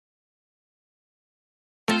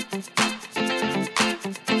Welcome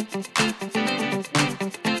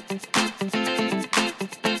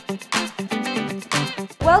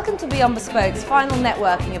to Beyond Bespoke's final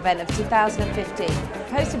networking event of 2015,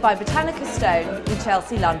 hosted by Britannicus Stone in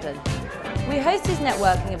Chelsea, London. We host these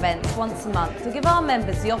networking events once a month to give our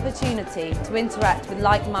members the opportunity to interact with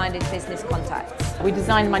like-minded business contacts. We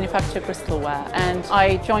design and manufacture crystalware, and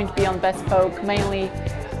I joined Beyond Bespoke mainly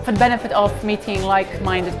for the benefit of meeting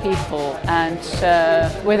like-minded people and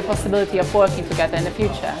with the possibility of working together in the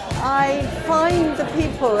future. I find the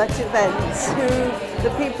people at events who the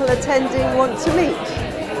people attending want to meet.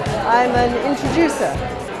 I'm an introducer,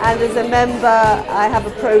 and as a member I have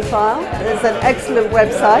a profile. There's an excellent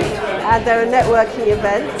website, and there are networking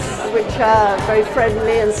events which are very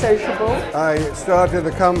friendly and sociable. I started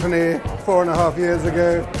the company 4.5 years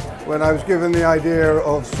ago when I was given the idea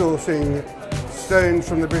of sourcing stones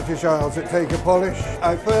from the British Isles that take a polish.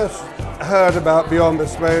 I first heard about Beyond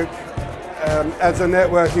Bespoke as a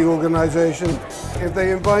networking organisation. If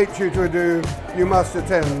they invite you to a do, you must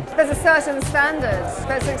attend. There's a certain standard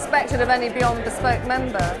that's expected of any Beyond Bespoke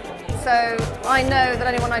member. So I know that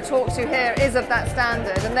anyone I talk to here is of that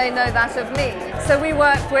standard, and they know that of me. So we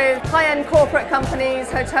work with high-end corporate companies,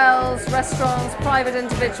 hotels, restaurants, private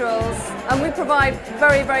individuals, and we provide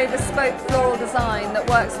very, very bespoke floral design that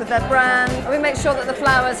works with their brand. And we make sure that the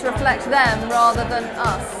flowers reflect them rather than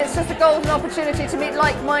us. It's just a golden opportunity to meet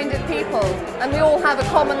like-minded people, and we all have a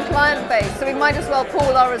common client base, so we might as well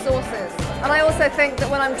pool our resources. And I also think that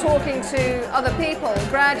when I'm talking to other people,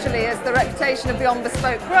 gradually as the reputation of Beyond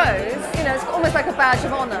Bespoke grows, you know, it's almost like a badge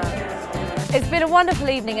of honour. It's been a wonderful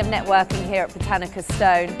evening of networking here at Britannicus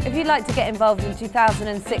Stone. If you'd like to get involved in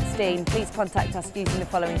 2016, please contact us using the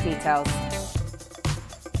following details.